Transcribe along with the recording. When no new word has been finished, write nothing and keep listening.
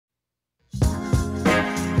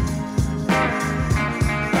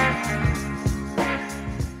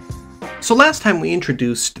So last time we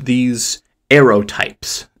introduced these arrow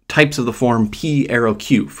types, types of the form P arrow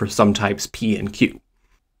Q for some types P and Q.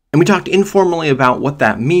 And we talked informally about what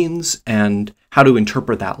that means and how to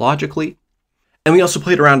interpret that logically. And we also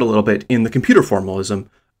played around a little bit in the computer formalism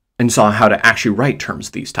and saw how to actually write terms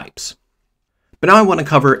of these types. But now I want to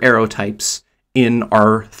cover arrow types in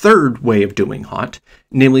our third way of doing HoTT,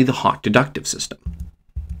 namely the HoTT deductive system.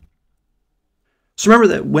 So remember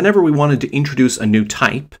that whenever we wanted to introduce a new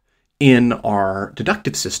type in our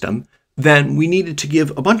deductive system, then we needed to give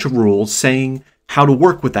a bunch of rules saying how to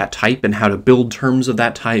work with that type and how to build terms of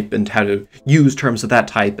that type and how to use terms of that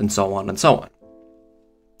type and so on and so on.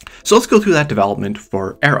 So let's go through that development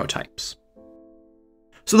for arrow types.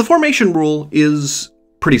 So the formation rule is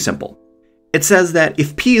pretty simple. It says that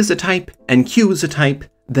if P is a type and Q is a type,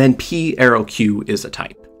 then P arrow Q is a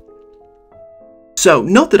type. So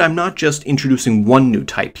note that I'm not just introducing one new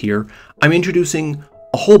type here, I'm introducing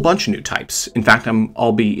a whole bunch of new types. In fact,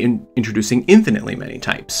 I'll be introducing infinitely many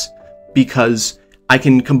types, because I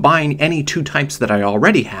can combine any two types that I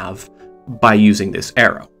already have by using this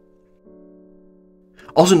arrow.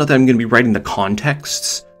 Also note that I'm going to be writing the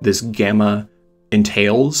contexts this gamma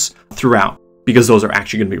entails throughout, because those are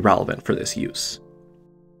actually going to be relevant for this use.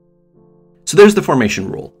 So there's the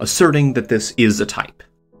formation rule, asserting that this is a type.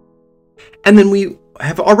 And then we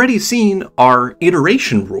have already seen our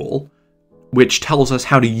iteration rule, which tells us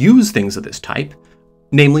how to use things of this type,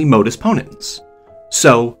 namely modus ponens.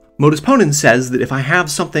 So modus ponens says that if I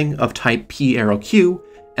have something of type P arrow Q,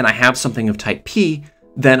 and I have something of type P,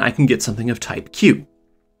 then I can get something of type Q.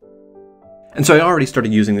 And so I already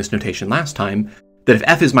started using this notation last time, that if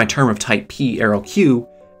F is my term of type P arrow Q,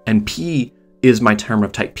 and P is my term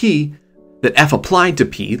of type P, that F applied to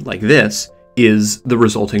P, like this, is the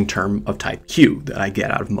resulting term of type Q that I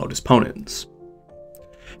get out of modus ponens.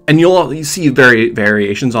 And you see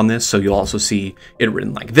variations on this, so you'll also see it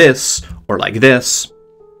written like this, or like this.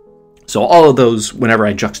 So all of those, whenever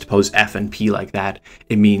I juxtapose F and P like that,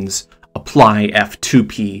 it means apply F to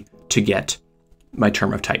P to get my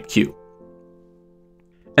term of type Q.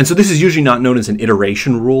 And so this is usually not known as an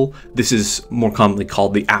iteration rule. This is more commonly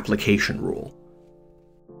called the application rule.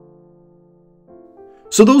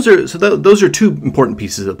 So those are two important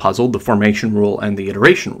pieces of the puzzle, the formation rule and the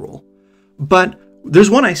iteration rule. But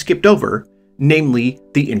there's one I skipped over, namely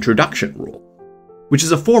the introduction rule, which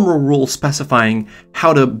is a formal rule specifying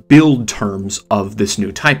how to build terms of this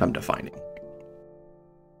new type I'm defining.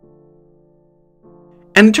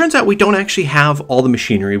 And it turns out we don't actually have all the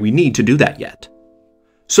machinery we need to do that yet.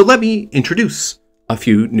 So let me introduce a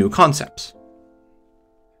few new concepts.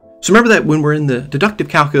 So remember that when we're in the deductive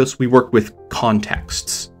calculus, we work with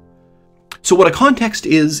contexts. So what a context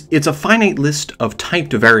is, it's a finite list of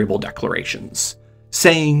typed variable declarations,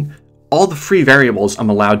 saying all the free variables I'm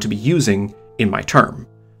allowed to be using in my term.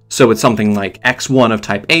 So it's something like x1 of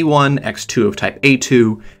type A1, x2 of type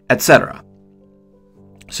A2, etc.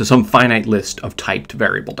 So some finite list of typed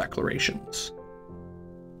variable declarations.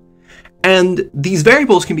 And these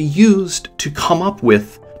variables can be used to come up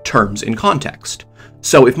with terms in context.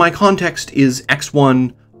 So if my context is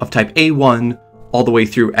x1 of type A1 all the way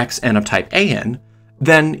through xn of type an,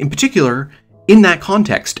 then in particular, in that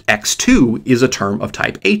context, x2 is a term of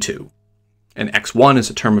type A2, and x1 is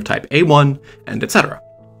a term of type A1, and etc.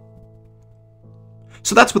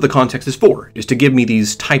 So that's what the context is for, is to give me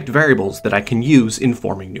these typed variables that I can use in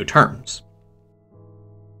forming new terms.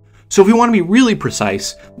 So if we want to be really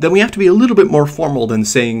precise, then we have to be a little bit more formal than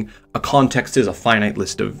saying a context is a finite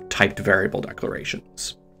list of typed variable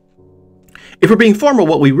declarations. If we're being formal,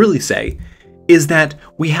 what we really say is that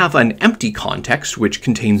we have an empty context which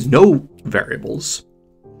contains no variables.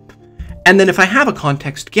 And then if I have a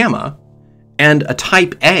context gamma and a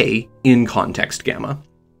type A in context gamma,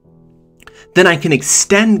 then I can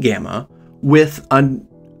extend gamma with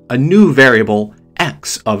a new variable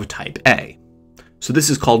x of type A. So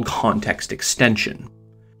this is called context extension.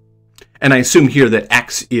 And I assume here that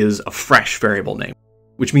x is a fresh variable name,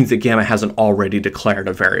 which means that gamma hasn't already declared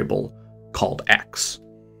a variable called x.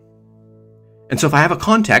 And so if I have a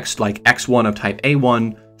context like x1 of type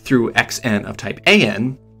A1 through xn of type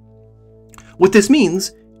an, what this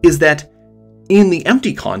means is that in the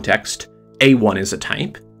empty context, A1 is a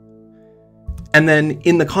type, and then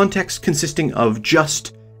in the context consisting of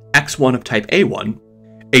just x1 of type A1,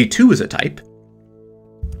 A2 is a type,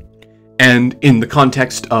 and in the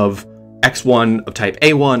context of x1 of type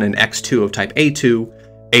A1 and x2 of type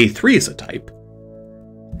A2, A3 is a type,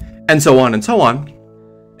 and so on,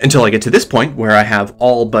 until I get to this point where I have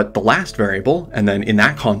all but the last variable, and then in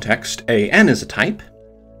that context, an is a type.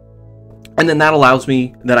 And then that allows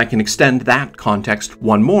me that I can extend that context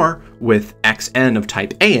one more with xn of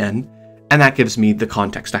type an, and that gives me the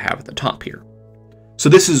context I have at the top here. So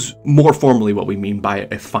this is more formally what we mean by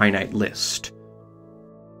a finite list.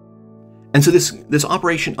 And so this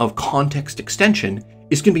operation of context extension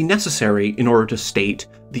is going to be necessary in order to state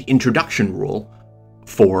the introduction rule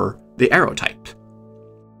for the arrow type.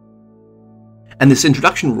 And this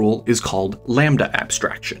introduction rule is called lambda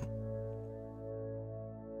abstraction.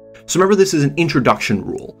 So remember, this is an introduction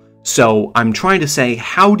rule. So I'm trying to say,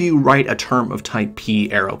 how do you write a term of type p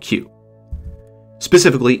arrow q?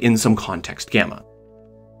 Specifically in some context gamma.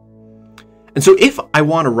 And so if I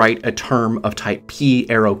want to write a term of type p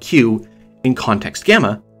arrow q in context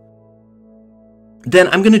gamma, then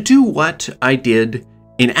I'm going to do what I did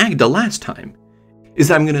in Agda last time, is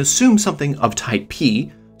that I'm going to assume something of type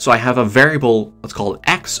p. So I have a variable, let's call it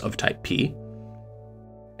x of type p.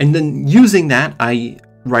 And then using that, I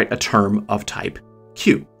write a term of type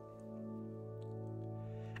q.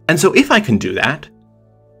 And so if I can do that,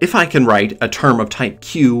 if I can write a term of type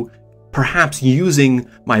q, perhaps using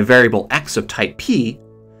my variable x of type p,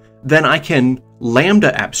 then I can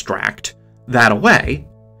lambda abstract that away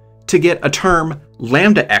to get a term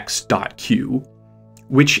lambda x dot q,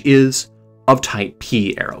 which is of type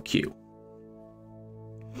p arrow q.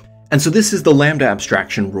 And so this is the lambda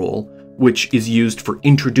abstraction rule, which is used for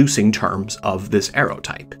introducing terms of this arrow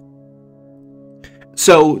type.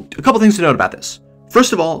 So a couple things to note about this.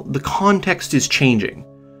 First of all, the context is changing.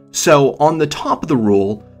 So on the top of the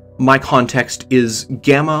rule, my context is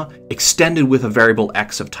gamma extended with a variable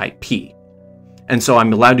x of type p. And so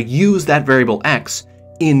I'm allowed to use that variable x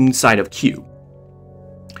inside of q.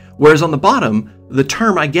 Whereas on the bottom, the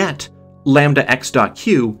term I get, lambda x dot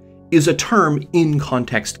q, is a term in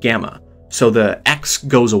context gamma. So the x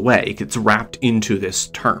goes away, it gets wrapped into this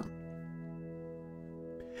term.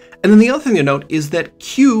 And then the other thing to note is that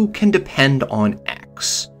q can depend on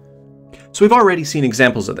x. So we've already seen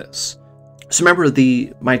examples of this. So remember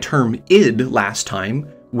my term id last time,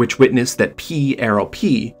 which witnessed that p arrow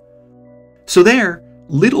p. So there,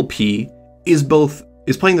 little p is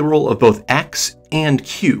playing the role of both x and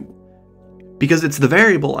q, because it's the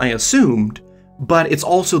variable I assumed, but it's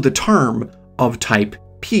also the term of type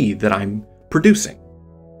p that I'm producing.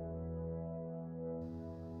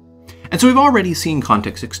 And so we've already seen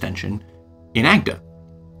context extension in Agda.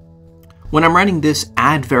 When I'm writing this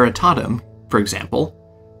ad veritatem, for example,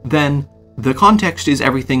 then the context is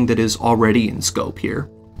everything that is already in scope here.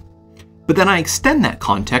 But then I extend that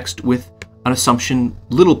context with an assumption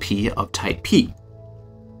little p of type p.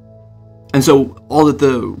 And so all that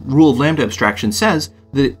the rule of lambda abstraction says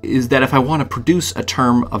is that if I want to produce a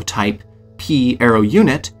term of type p arrow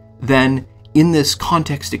unit, then in this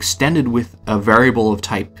context extended with a variable of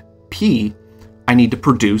type p, I need to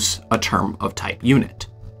produce a term of type unit.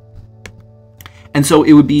 And so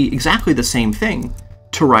it would be exactly the same thing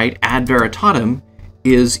to write ad veritatem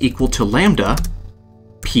is equal to lambda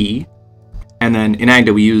p, and then in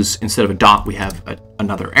Agda we use, instead of a dot, we have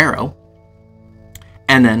another arrow,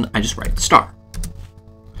 and then I just write the star.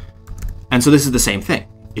 And so this is the same thing,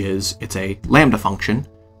 it's a lambda function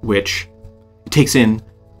which takes in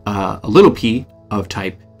a little p of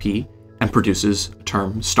type p and produces a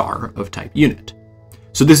term star of type unit.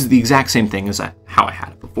 So this is the exact same thing as how I had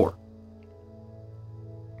it before.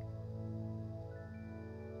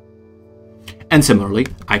 And similarly,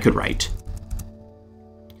 I could write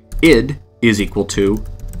id is equal to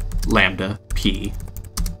lambda p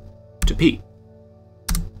to p.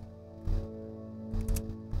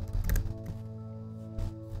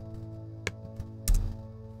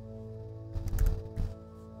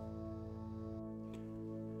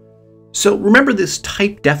 So remember this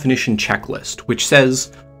type definition checklist, which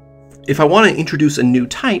says, if I want to introduce a new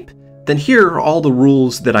type, then here are all the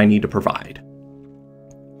rules that I need to provide.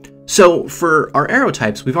 So for our arrow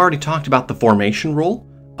types, we've already talked about the formation rule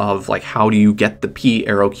of like how do you get the p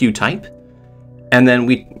arrow q type. And then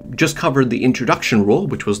we just covered the introduction rule,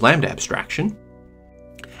 which was lambda abstraction.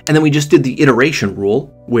 And then we just did the iteration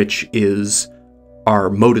rule, which is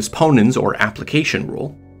our modus ponens or application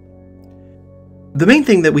rule. The main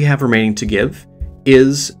thing that we have remaining to give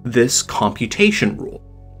is this computation rule.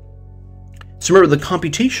 So remember, the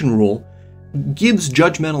computation rule gives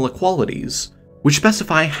judgmental equalities which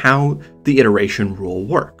specify how the iteration rule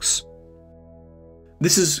works.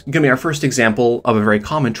 This is going to be our first example of a very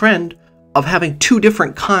common trend of having two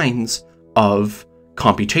different kinds of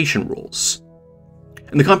computation rules.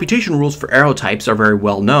 And the computation rules for arrow types are very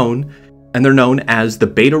well known, and they're known as the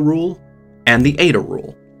beta rule and the eta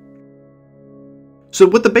rule. So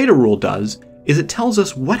what the beta rule does is it tells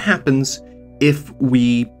us what happens if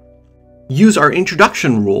we use our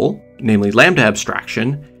introduction rule, namely lambda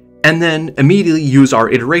abstraction, and then immediately use our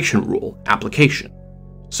iteration rule, application.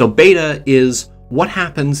 So beta is what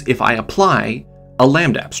happens if I apply a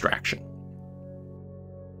lambda abstraction.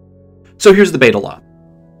 So here's the beta law.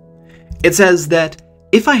 It says that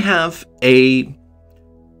if I have a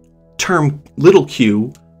term little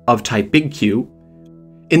q of type big Q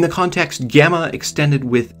in the context gamma extended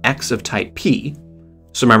with x of type p,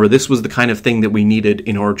 so remember this was the kind of thing that we needed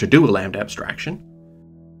in order to do a lambda abstraction,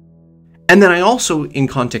 and then I also, in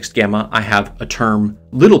context gamma, I have a term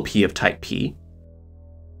little p of type p,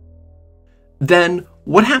 then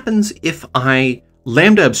what happens if I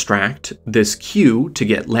lambda abstract this q to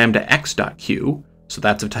get lambda x dot q, so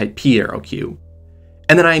that's of type p arrow q,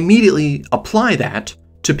 and then I immediately apply that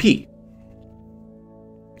to p?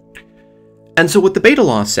 And so what the beta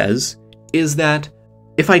law says is that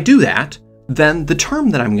if I do that, then the term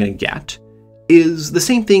that I'm going to get is the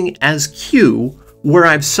same thing as q, where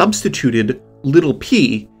I've substituted little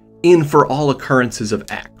p in for all occurrences of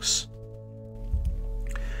x.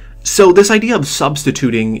 So this idea of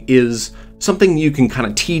substituting is something you can kind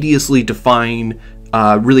of tediously define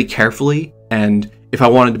really carefully, and if I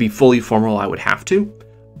wanted to be fully formal, I would have to.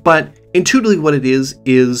 But intuitively what it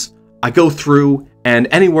is I go through, and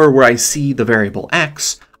anywhere where I see the variable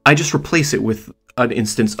x, I just replace it with an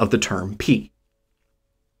instance of the term p.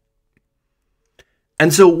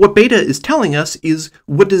 And so what beta is telling us is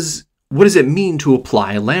what does it mean to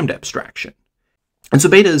apply a lambda abstraction? And so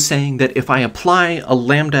beta is saying that if I apply a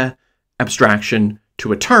lambda abstraction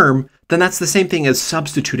to a term, then that's the same thing as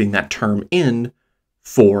substituting that term in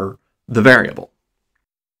for the variable.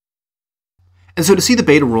 And so to see the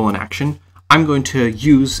beta rule in action, I'm going to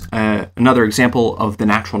use another example of the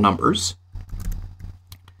natural numbers.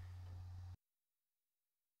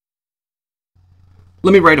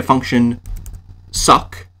 Let me write a function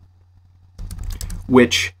suck,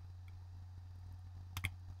 which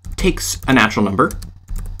takes a natural number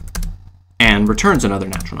and returns another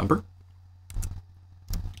natural number.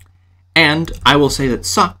 And I will say that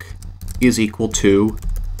suck is equal to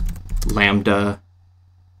lambda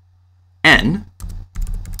n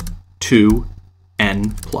to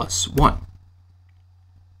n plus 1.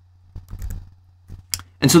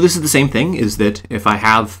 And so this is the same thing, is that if I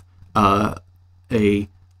have a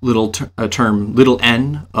term little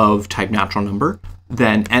n of type natural number,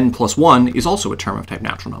 then n plus 1 is also a term of type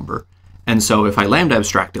natural number. And so if I lambda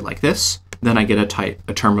abstract it like this, then I get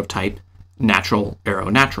a term of type natural arrow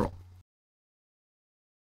natural.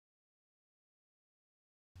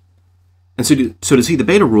 And so to see the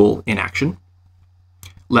beta rule in action,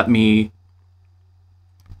 let me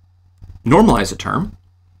normalize a term,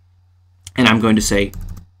 and I'm going to say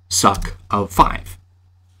suck of 5.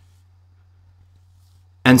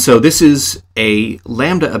 And so this is a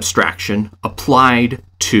lambda abstraction applied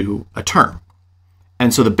to a term.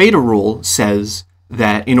 And so the beta rule says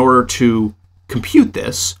that in order to compute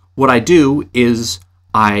this, what I do is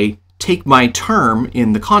I take my term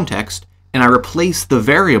in the context and I replace the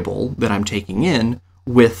variable that I'm taking in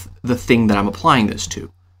with the thing that I'm applying this to.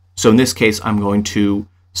 So in this case, I'm going to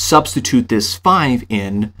substitute this 5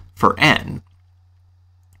 in for n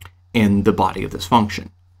in the body of this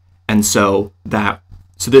function. And so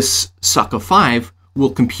this suck of 5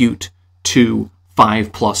 will compute to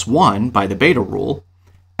 5 plus 1 by the beta rule,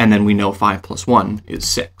 and then we know 5 plus 1 is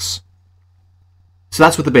 6. So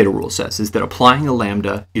that's what the beta rule says, is that applying a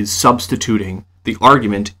lambda is substituting the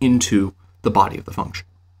argument into the body of the function.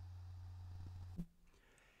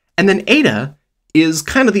 And then eta is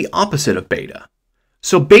kind of the opposite of beta.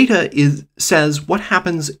 So beta says what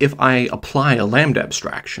happens if I apply a lambda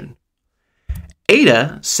abstraction.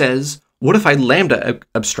 Eta says, what if I lambda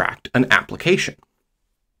abstract an application?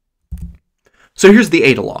 So here's the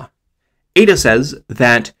eta law. Eta says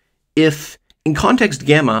that if in context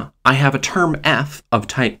gamma I have a term f of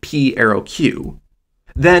type p arrow q,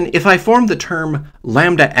 then if I form the term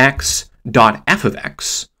lambda x dot f of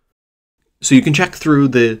x, so you can check through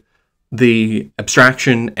the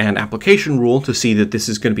abstraction and application rule to see that this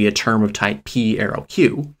is going to be a term of type p arrow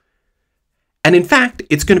q, and in fact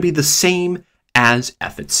it's going to be the same as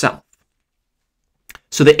f itself.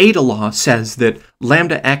 So the eta law says that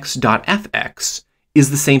lambda x dot fx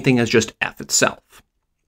is the same thing as just f itself.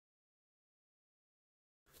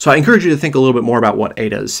 So I encourage you to think a little bit more about what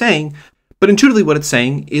eta is saying, but intuitively what it's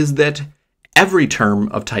saying is that every term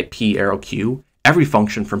of type p arrow q, every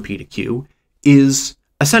function from p to q, is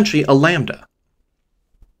essentially a lambda.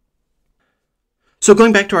 So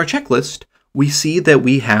going back to our checklist, we see that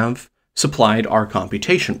we have supplied our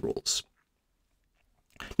computation rules.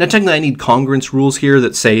 Now, technically, I need congruence rules here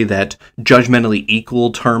that say that judgmentally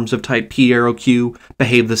equal terms of type P arrow Q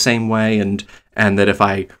behave the same way, and that if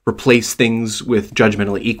I replace things with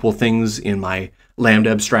judgmentally equal things in my lambda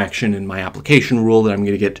abstraction in my application rule, that I'm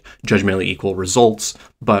going to get judgmentally equal results.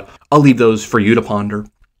 But I'll leave those for you to ponder.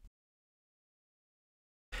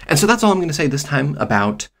 And so that's all I'm going to say this time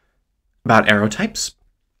about arrow types.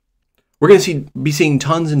 We're going to be seeing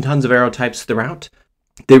tons and tons of arrow types throughout.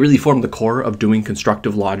 They really form the core of doing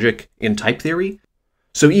constructive logic in type theory.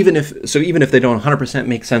 So even if they don't 100%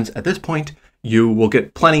 make sense at this point, you will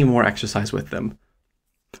get plenty more exercise with them.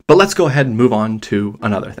 But let's go ahead and move on to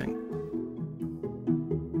another thing.